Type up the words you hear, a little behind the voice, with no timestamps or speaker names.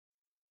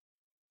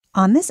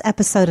On this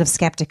episode of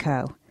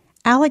Skeptiko,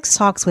 Alex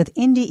talks with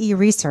NDE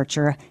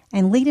researcher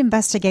and lead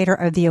investigator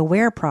of the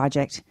AWARE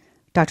project,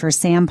 Dr.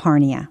 Sam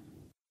Parnia.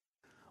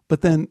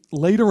 But then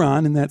later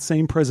on in that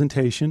same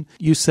presentation,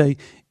 you say,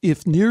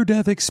 if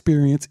near-death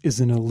experience is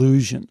an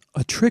illusion,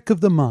 a trick of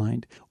the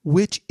mind,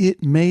 which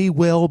it may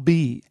well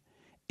be,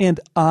 and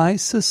I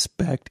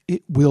suspect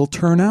it will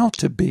turn out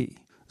to be.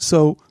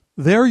 So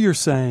there you're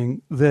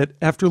saying that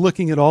after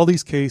looking at all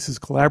these cases,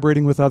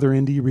 collaborating with other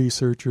NDE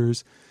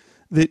researchers,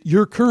 that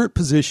your current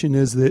position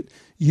is that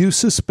you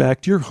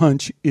suspect, your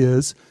hunch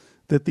is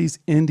that these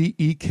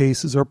NDE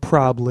cases are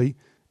probably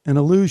an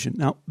illusion.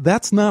 Now,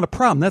 that's not a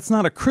problem. That's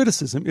not a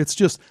criticism. It's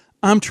just,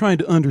 I'm trying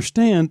to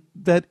understand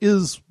that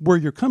is where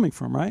you're coming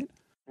from, right?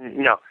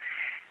 No.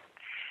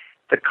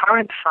 The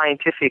current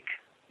scientific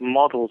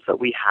models that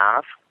we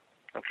have,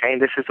 okay,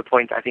 and this is the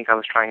point I think I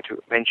was trying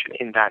to mention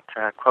in that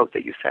quote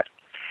that you said.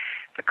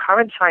 The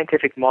current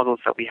scientific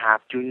models that we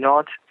have do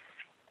not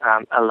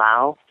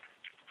allow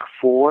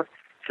for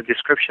the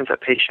descriptions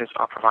that patients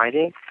are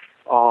providing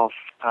of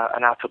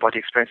an out-of-body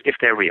experience if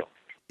they're real.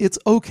 It's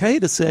okay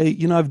to say,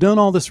 I've done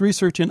all this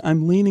research and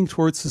I'm leaning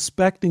towards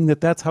suspecting that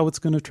that's how it's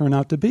going to turn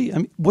out to be. I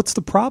mean, what's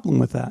the problem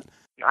with that?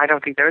 I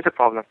don't think there is a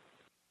problem.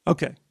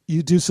 Okay.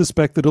 You do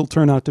suspect that it'll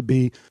turn out to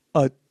be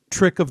a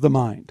trick of the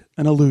mind,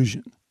 an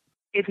illusion.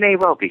 It may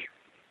well be.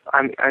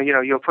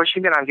 You're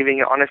pushing it. I'm giving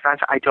you an honest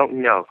answer. I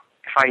don't know.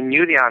 If I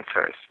knew the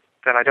answers,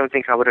 then I don't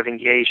think I would have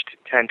engaged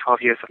 10,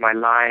 12 years of my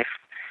life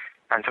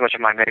and so much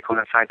of my medical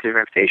and scientific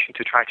reputation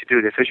to try to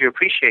do this. As you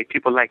appreciate,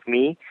 people like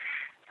me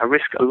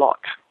risk a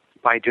lot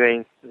by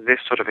doing this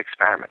sort of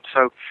experiment.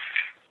 So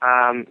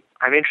I'm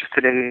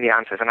interested in the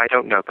answers, and I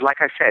don't know. But like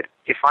I said,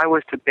 if I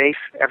was to base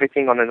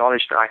everything on the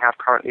knowledge that I have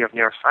currently of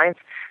neuroscience,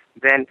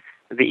 then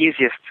the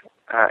easiest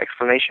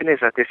explanation is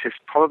that this is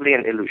probably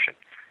an illusion.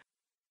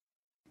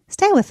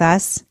 Stay with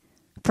us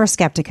for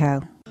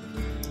Skeptiko.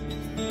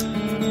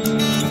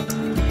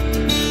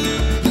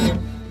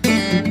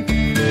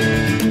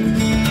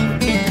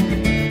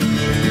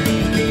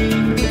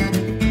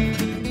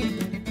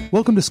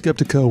 Welcome to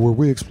Skeptiko, where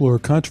we explore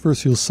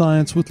controversial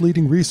science with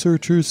leading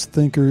researchers,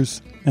 thinkers,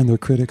 and their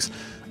critics.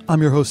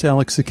 I'm your host,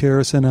 Alex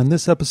Tsakiris, and on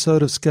this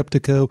episode of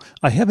Skeptiko,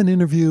 I have an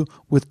interview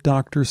with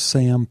Dr.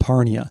 Sam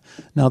Parnia.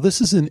 Now,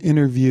 this is an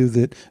interview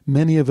that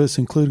many of us,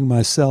 including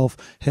myself,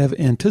 have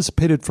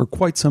anticipated for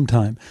quite some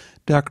time.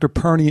 Dr.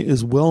 Parnia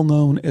is well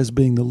known as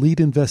being the lead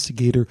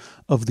investigator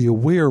of the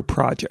AWARE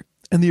project.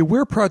 And the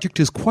AWARE project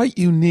is quite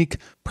unique,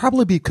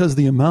 probably because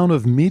the amount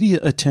of media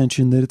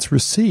attention that it's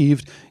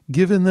received,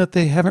 given that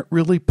they haven't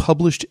really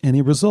published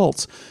any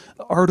results.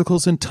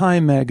 Articles in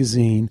Time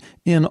magazine,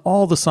 in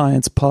all the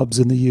science pubs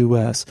in the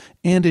U.S.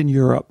 and in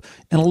Europe.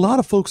 And a lot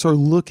of folks are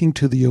looking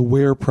to the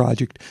AWARE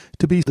project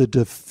to be the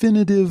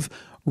definitive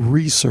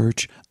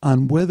research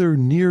on whether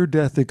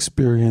near-death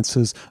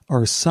experiences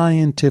are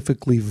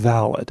scientifically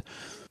valid.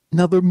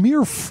 Now, the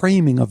mere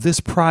framing of this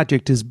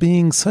project as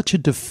being such a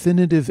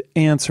definitive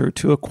answer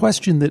to a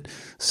question that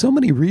so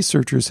many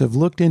researchers have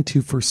looked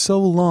into for so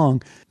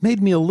long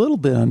made me a little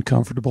bit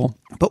uncomfortable.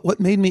 But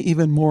what made me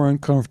even more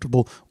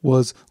uncomfortable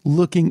was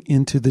looking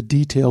into the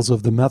details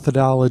of the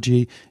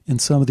methodology and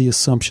some of the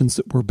assumptions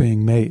that were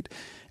being made.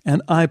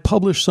 And I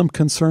published some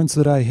concerns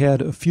that I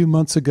had a few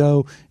months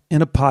ago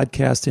in a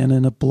podcast and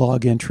in a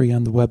blog entry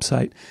on the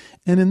website.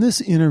 And in this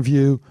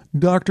interview,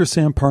 Dr.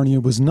 Sam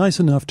Parnia was nice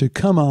enough to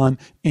come on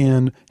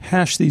and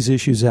hash these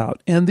issues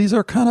out. And these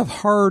are kind of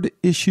hard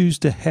issues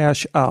to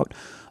hash out,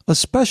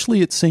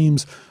 especially, it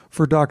seems,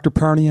 for Dr.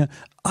 Parnia.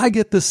 I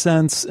get the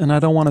sense, and I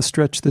don't want to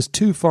stretch this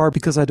too far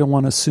because I don't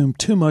want to assume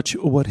too much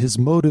what his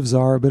motives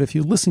are, but if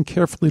you listen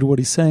carefully to what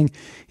he's saying,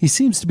 he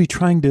seems to be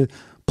trying to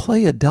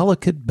play a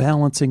delicate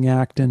balancing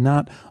act and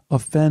not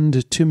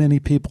offend too many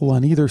people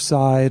on either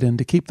side, and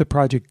to keep the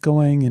project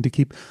going and to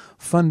keep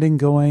funding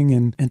going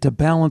and to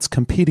balance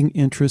competing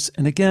interests.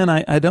 And again,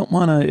 I don't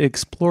want to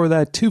explore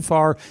that too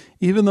far,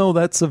 even though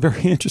that's a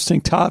very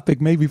interesting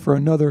topic, maybe for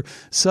another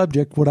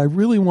subject. What I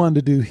really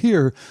wanted to do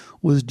here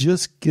was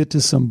just get to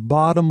some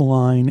bottom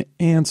line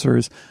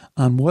answers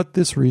on what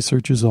this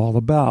research is all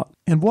about.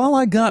 And while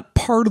I got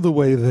part of the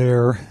way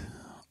there,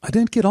 I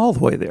didn't get all the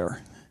way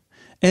there.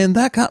 And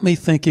that got me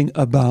thinking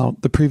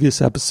about the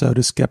previous episode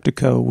of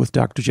Skeptiko with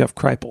Dr. Jeff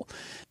Kripal.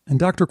 And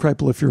Dr.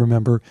 Kripal, if you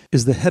remember,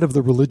 is the head of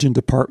the religion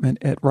department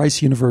at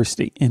Rice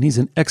University, and he's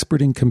an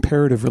expert in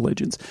comparative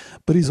religions.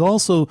 But he's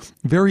also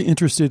very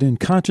interested in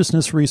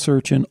consciousness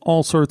research and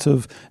all sorts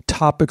of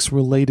topics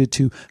related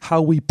to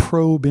how we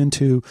probe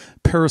into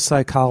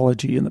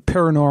parapsychology and the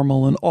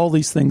paranormal and all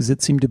these things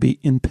that seem to be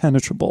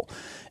impenetrable.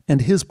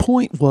 And his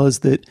point was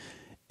that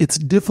it's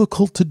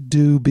difficult to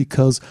do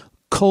because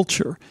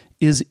culture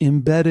is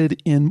embedded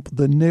in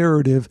the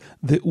narrative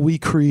that we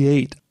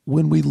create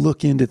when we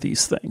look into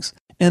these things.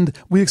 And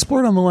we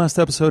explored on the last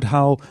episode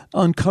how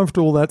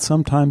uncomfortable that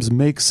sometimes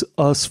makes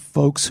us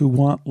folks who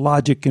want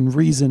logic and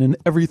reason and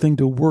everything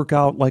to work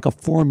out like a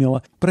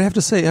formula. But I have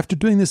to say, after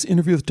doing this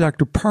interview with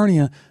Dr.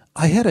 Parnia,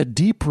 I had a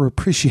deeper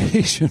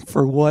appreciation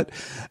for what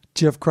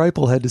Jeff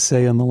Kripal had to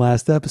say on the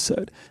last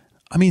episode.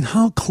 I mean,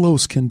 how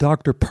close can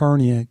Dr.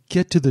 Parnia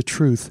get to the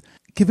truth,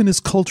 given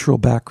his cultural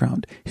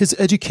background, his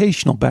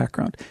educational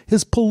background,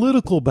 his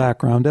political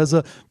background as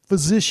a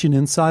physician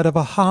inside of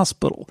a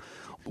hospital?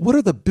 What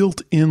are the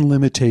built-in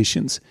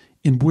limitations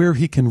in where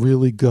he can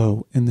really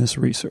go in this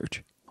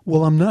research?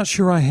 Well, I'm not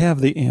sure I have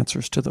the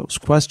answers to those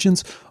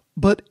questions,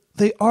 but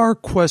they are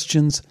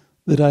questions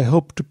that I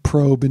hope to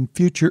probe in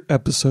future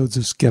episodes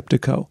of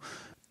Skeptiko,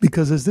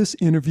 because as this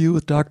interview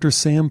with Dr.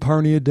 Sam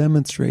Parnia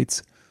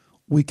demonstrates,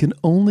 we can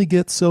only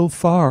get so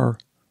far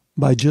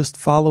by just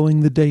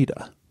following the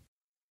data.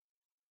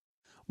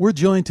 We're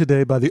joined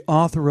today by the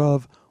author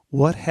of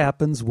What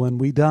Happens When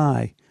We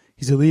Die.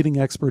 He's a leading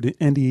expert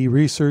in NDE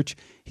research.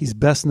 He's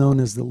best known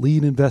as the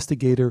lead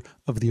investigator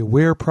of the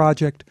AWARE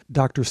project.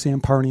 Dr.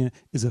 Sam Parnia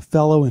is a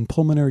fellow in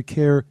pulmonary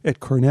care at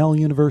Cornell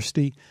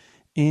University.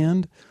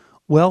 And,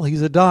 well,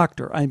 he's a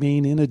doctor. I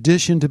mean, in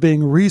addition to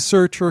being a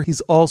researcher,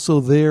 he's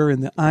also there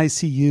in the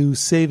ICU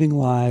saving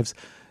lives.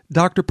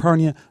 Dr.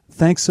 Parnia,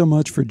 thanks so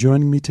much for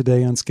joining me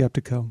today on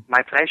Skeptiko.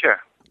 My pleasure.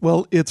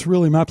 Well, it's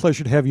really my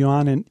pleasure to have you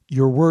on, and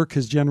your work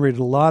has generated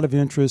a lot of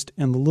interest,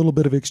 and the little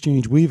bit of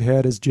exchange we've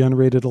had has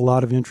generated a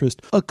lot of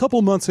interest. A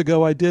couple months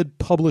ago, I did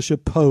publish a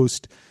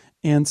post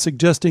and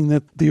suggesting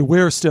that the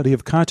AWARE study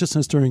of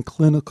consciousness during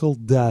clinical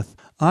death,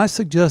 I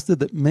suggested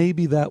that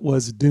maybe that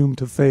was doomed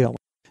to fail.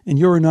 And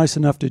you were nice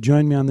enough to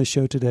join me on the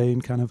show today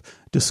and kind of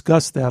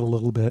discuss that a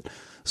little bit.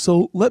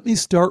 So let me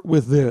start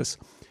with this.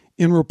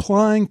 In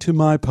replying to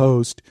my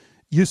post,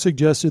 you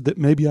suggested that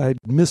maybe I had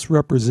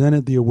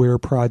misrepresented the AWARE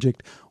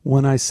project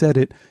when I said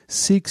it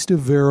seeks to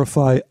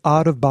verify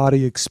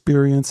out-of-body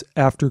experience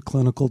after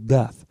clinical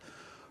death.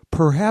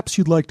 Perhaps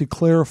you'd like to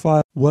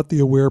clarify what the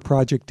AWARE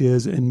project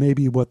is and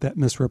maybe what that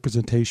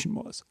misrepresentation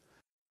was.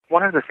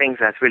 One of the things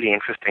that's really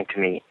interesting to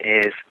me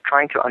is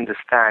trying to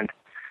understand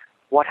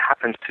what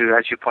happens to,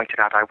 as you pointed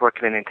out, I work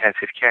in an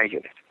intensive care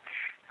unit.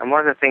 And one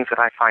of the things that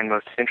I find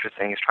most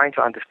interesting is trying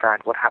to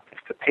understand what happens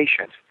to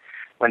patients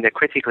when they're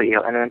critically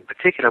ill, and in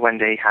particular when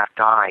they have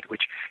died,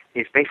 which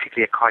is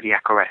basically a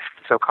cardiac arrest.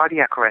 So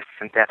cardiac arrests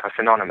and death are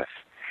synonymous,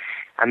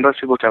 and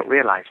most people don't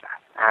realize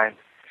that. And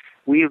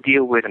we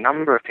deal with a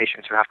number of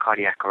patients who have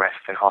cardiac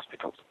arrests in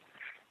hospitals.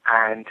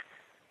 And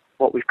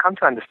what we've come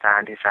to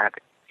understand is that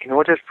in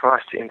order for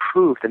us to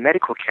improve the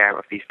medical care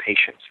of these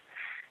patients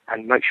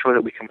and make sure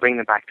that we can bring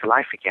them back to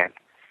life again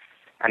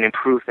and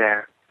improve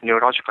their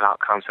neurological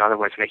outcomes, in other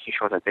words, making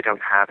sure that they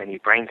don't have any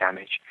brain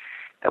damage,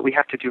 that we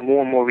have to do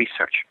more and more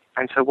research.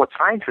 And so what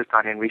science has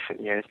done in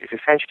recent years is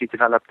essentially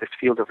develop this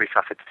field of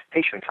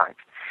resuscitation science,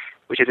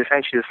 which is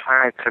essentially the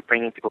science of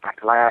bringing people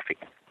back to life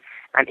again.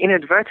 And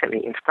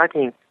inadvertently, in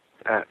studying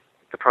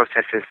the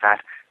processes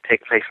that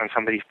take place when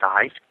somebody's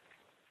died,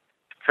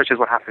 such as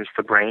what happens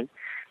to the brain,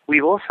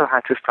 we've also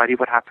had to study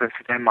what happens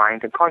to their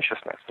mind and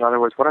consciousness. In other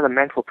words, what are the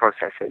mental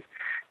processes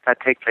that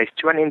take place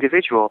to an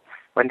individual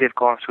when they've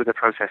gone through the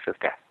process of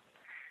death.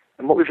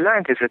 And what we've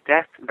learned is that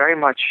death, very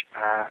much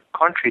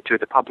contrary to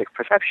the public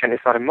perception, is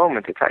not a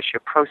moment, it's actually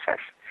a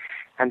process,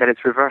 and that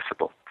it's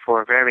reversible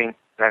for a varying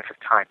length of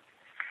time,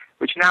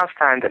 which now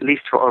stand at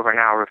least for over an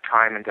hour of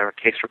time, and there are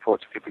case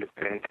reports of people who've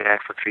been there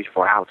for 3 to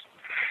 4 hours.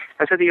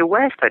 And so the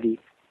AWARE study,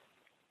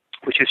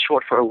 which is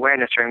short for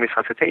Awareness During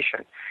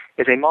Resuscitation,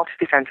 is a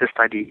multi-center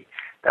study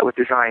that was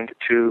designed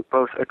to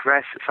both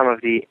address some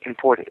of the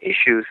important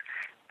issues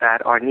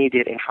that are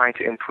needed in trying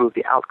to improve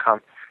the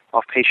outcome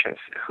of patients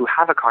who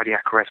have a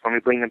cardiac arrest when we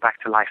bring them back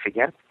to life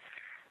again.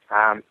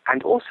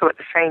 And also at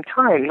the same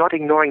time, not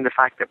ignoring the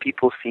fact that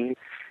people seem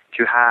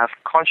to have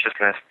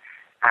consciousness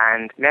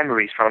and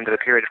memories from the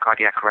period of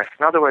cardiac arrest.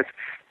 In other words,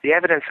 the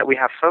evidence that we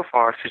have so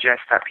far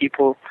suggests that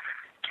people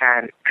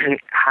can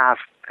have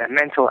a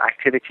mental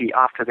activity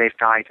after they've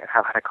died and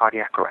have had a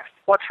cardiac arrest.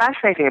 What's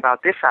fascinating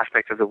about this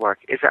aspect of the work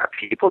is that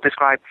people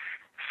describe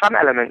some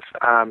elements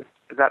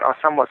that are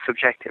somewhat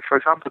subjective. For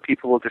example,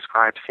 people will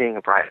describe seeing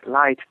a bright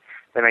light.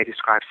 They may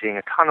describe seeing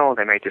a tunnel.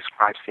 They may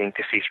describe seeing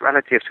deceased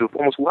relatives who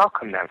almost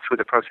welcome them through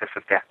the process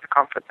of death to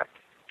comfort them.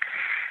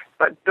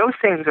 But those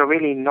things are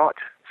really not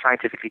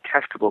scientifically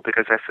testable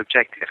because they're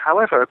subjective.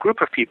 However, a group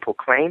of people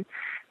claim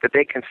that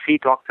they can see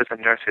doctors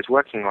and nurses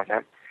working on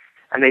them,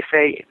 and they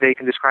say they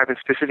can describe in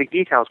specific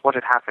details what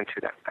had happened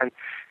to them. And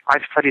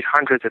I've studied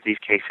hundreds of these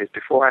cases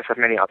before, as have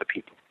many other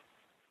people.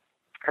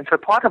 And so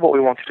part of what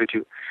we wanted to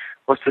do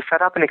was to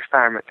set up an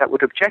experiment that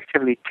would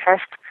objectively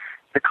test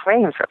the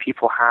claims that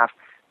people have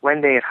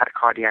when they had a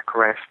cardiac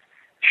arrest,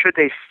 should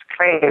they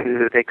claim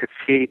that they could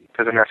see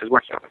the nurses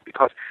working on them.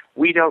 Because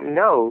we don't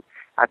know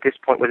at this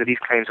point whether these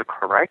claims are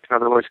correct. In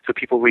other words, do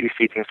people really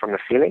see things from the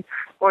ceiling,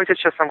 or is it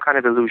just some kind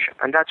of illusion?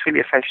 And that's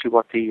really essentially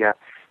what the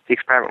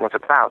experiment was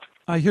about.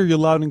 I hear you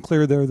loud and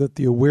clear there that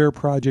the AWARE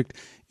project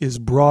is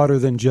broader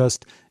than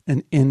just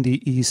an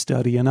NDE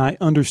study, and I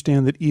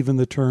understand that even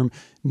the term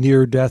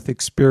near-death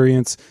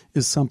experience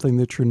is something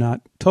that you're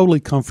not totally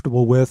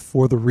comfortable with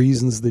for the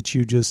reasons that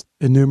you just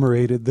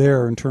enumerated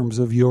there in terms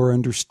of your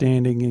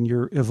understanding and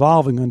your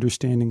evolving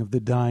understanding of the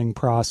dying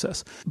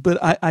process. But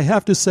I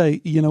have to say,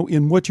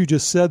 in what you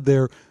just said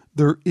there,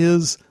 there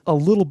is a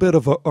little bit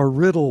of a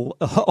riddle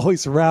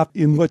always wrapped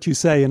in what you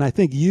say. And I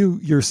think you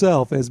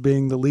yourself, as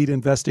being the lead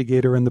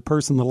investigator and the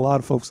person that a lot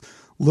of folks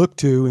look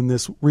to in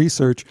this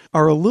research,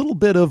 are a little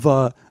bit of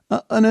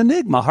an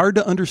enigma, hard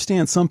to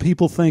understand. Some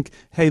people think,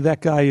 hey,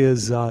 that guy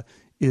is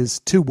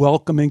too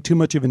welcoming, too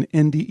much of an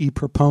NDE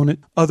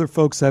proponent. Other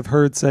folks I've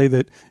heard say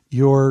that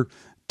you're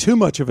too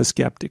much of a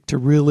skeptic to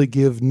really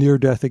give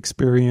near-death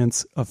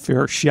experience a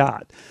fair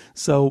shot.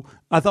 So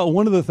I thought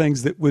one of the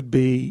things that would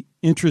be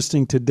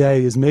interesting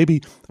today is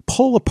maybe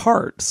pull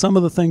apart some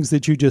of the things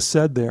that you just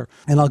said there.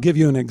 And I'll give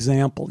you an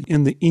example.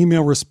 In the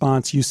email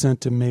response you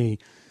sent to me,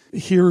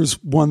 here's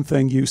one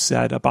thing you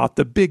said about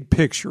the big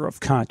picture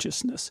of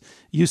consciousness.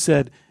 You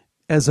said,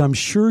 as I'm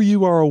sure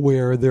you are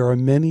aware, there are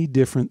many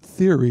different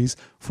theories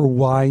for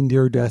why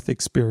near-death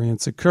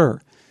experience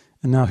occur.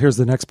 And now here's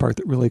the next part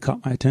that really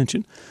caught my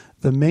attention.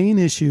 The main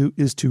issue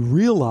is to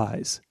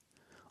realize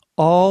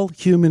all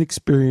human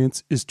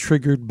experience is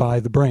triggered by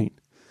the brain.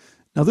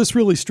 Now, this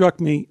really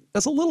struck me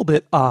as a little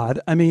bit odd.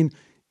 I mean,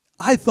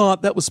 I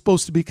thought that was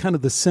supposed to be kind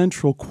of the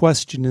central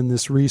question in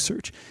this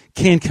research.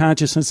 Can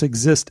consciousness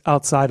exist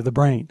outside of the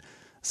brain?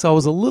 So I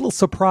was a little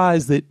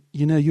surprised that,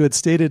 you had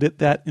stated it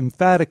that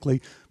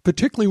emphatically,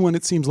 particularly when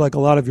it seems like a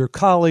lot of your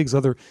colleagues,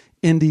 other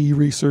NDE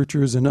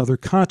researchers and other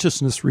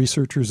consciousness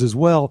researchers as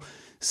well,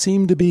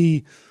 seem to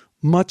be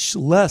much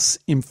less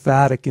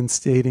emphatic in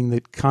stating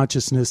that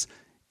consciousness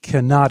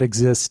cannot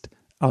exist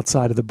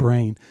outside of the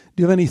brain.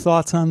 Do you have any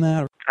thoughts on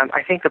that?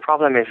 I think the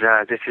problem is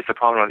this is the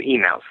problem of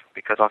emails,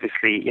 because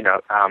obviously,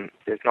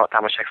 there's not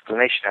that much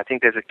explanation. I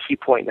think there's a key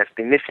point that's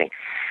been missing.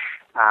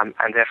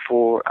 And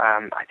therefore,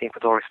 I think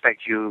with all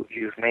respect,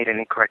 you've made an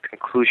incorrect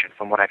conclusion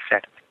from what I've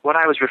said. What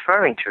I was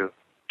referring to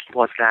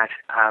was that,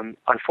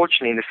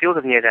 unfortunately, in the field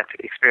of near-death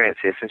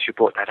experiences, since you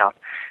brought that up,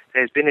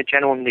 there's been a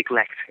general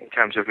neglect in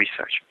terms of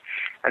research.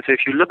 And so if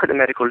you look at the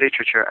medical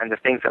literature and the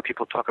things that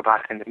people talk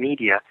about in the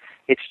media,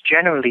 it's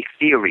generally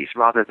theories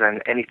rather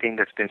than anything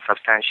that's been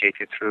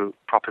substantiated through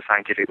proper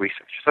scientific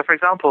research. So, for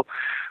example,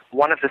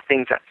 one of the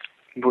things that's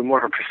more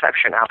of a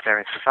perception out there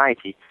in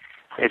society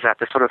is that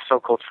the sort of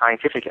so-called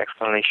scientific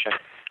explanation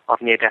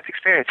of near-death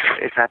experiences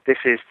is that this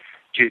is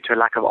due to a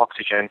lack of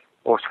oxygen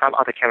or some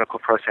other chemical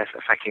process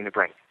affecting the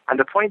brain. And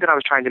the point that I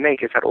was trying to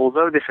make is that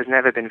although this has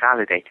never been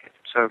validated,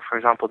 so for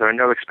example, there are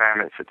no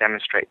experiments that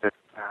demonstrate that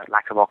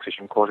lack of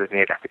oxygen causes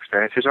near-death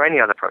experiences or any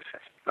other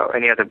process, or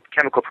any other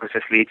chemical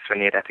process leads to a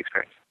near-death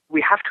experience.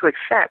 We have to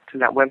accept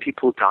that when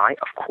people die,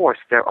 of course,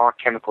 there are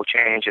chemical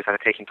changes that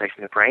are taking place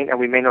in the brain, and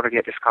we may not have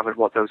yet discovered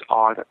what those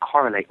are that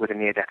correlate with a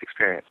near-death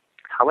experience.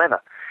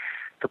 However,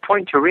 the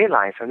point to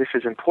realize, and this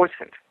is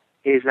important,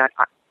 is that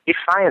if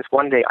science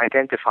one day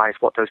identifies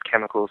what those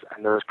chemicals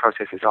and those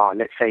processes are,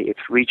 let's say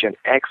it's region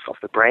X of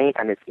the brain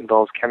and it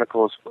involves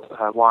chemicals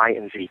Y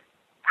and Z,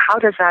 how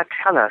does that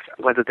tell us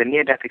whether the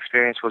near-death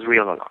experience was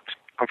real or not?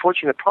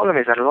 Unfortunately, the problem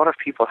is that a lot of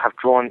people have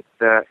drawn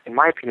the, in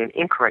my opinion,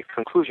 incorrect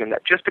conclusion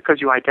that just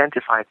because you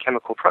identify a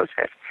chemical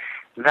process,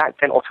 that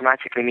then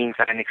automatically means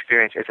that an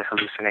experience is a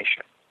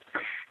hallucination.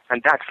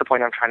 And that's the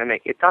point I'm trying to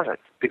make. It doesn't,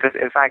 because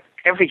in fact,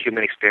 every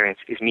human experience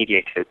is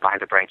mediated by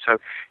the brain. So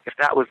if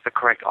that was the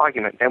correct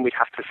argument, then we'd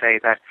have to say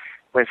that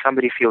when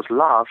somebody feels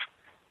love,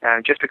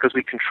 just because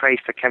we can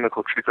trace the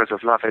chemical triggers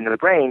of love in the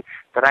brain,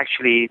 that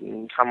actually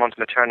someone's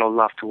maternal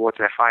love towards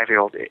their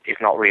 5-year-old is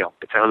not real.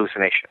 It's a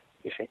hallucination,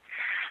 you see.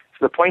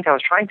 So the point I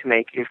was trying to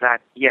make is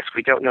that, yes,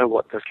 we don't know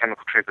what those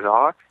chemical triggers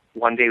are.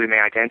 One day we may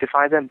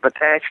identify them, but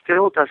that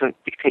still doesn't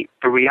dictate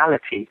the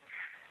reality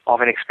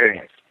of an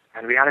experience.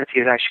 And reality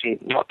is actually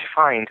not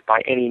defined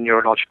by any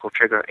neurological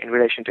trigger in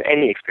relation to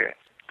any experience.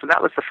 So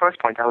that was the first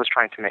point I was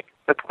trying to make.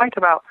 The point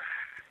about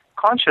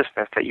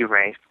consciousness that you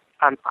raised,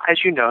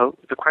 as you know,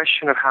 the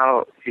question of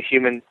how the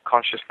human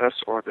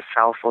consciousness or the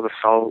self or the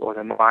soul or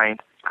the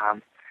mind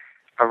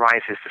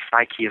arises, the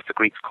psyche as the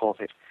Greeks called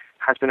it,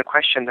 has been a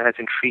question that has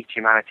intrigued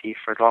humanity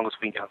for as long as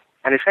we know.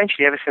 And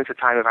essentially, ever since the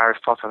time of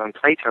Aristotle and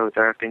Plato,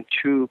 there have been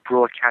two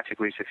broad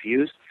categories of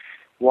views.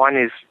 One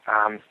is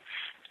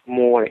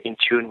more in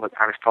tune with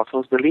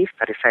Aristotle's belief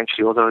that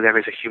essentially, although there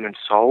is a human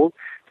soul,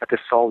 that the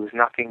soul is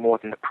nothing more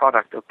than the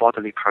product of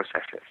bodily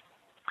processes.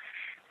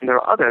 And there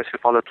are others who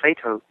follow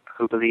Plato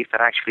who believe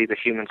that actually the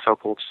human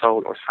so-called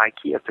soul or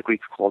psyche, as the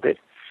Greeks called it,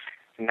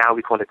 and now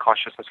we call it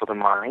consciousness or the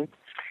mind,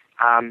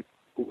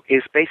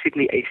 is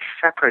basically a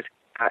separate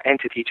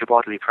entity to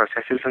bodily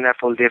processes and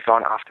therefore lives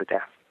on after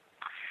death.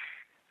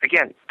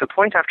 Again, the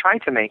point I've tried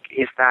to make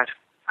is that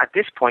at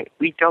this point,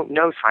 we don't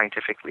know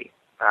scientifically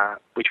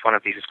which one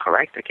of these is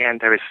correct. Again,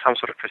 there is some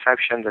sort of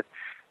perception that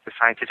the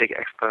scientific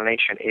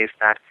explanation is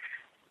that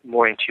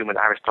more in tune with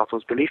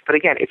Aristotle's belief. But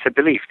again, it's a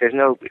belief. There's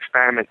no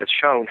experiment that's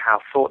shown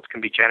how thoughts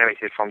can be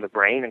generated from the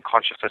brain and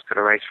consciousness could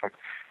arise from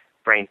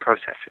brain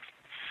processes.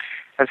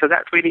 And so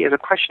that really is a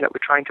question that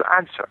we're trying to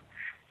answer.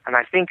 And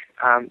I think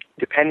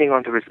depending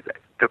on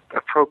the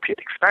appropriate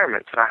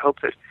experiments, and I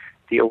hope that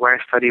the AWARE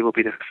study will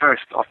be the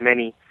first of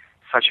many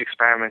such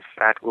experiments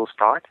that will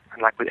start.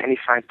 And like with any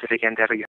scientific endeavor, you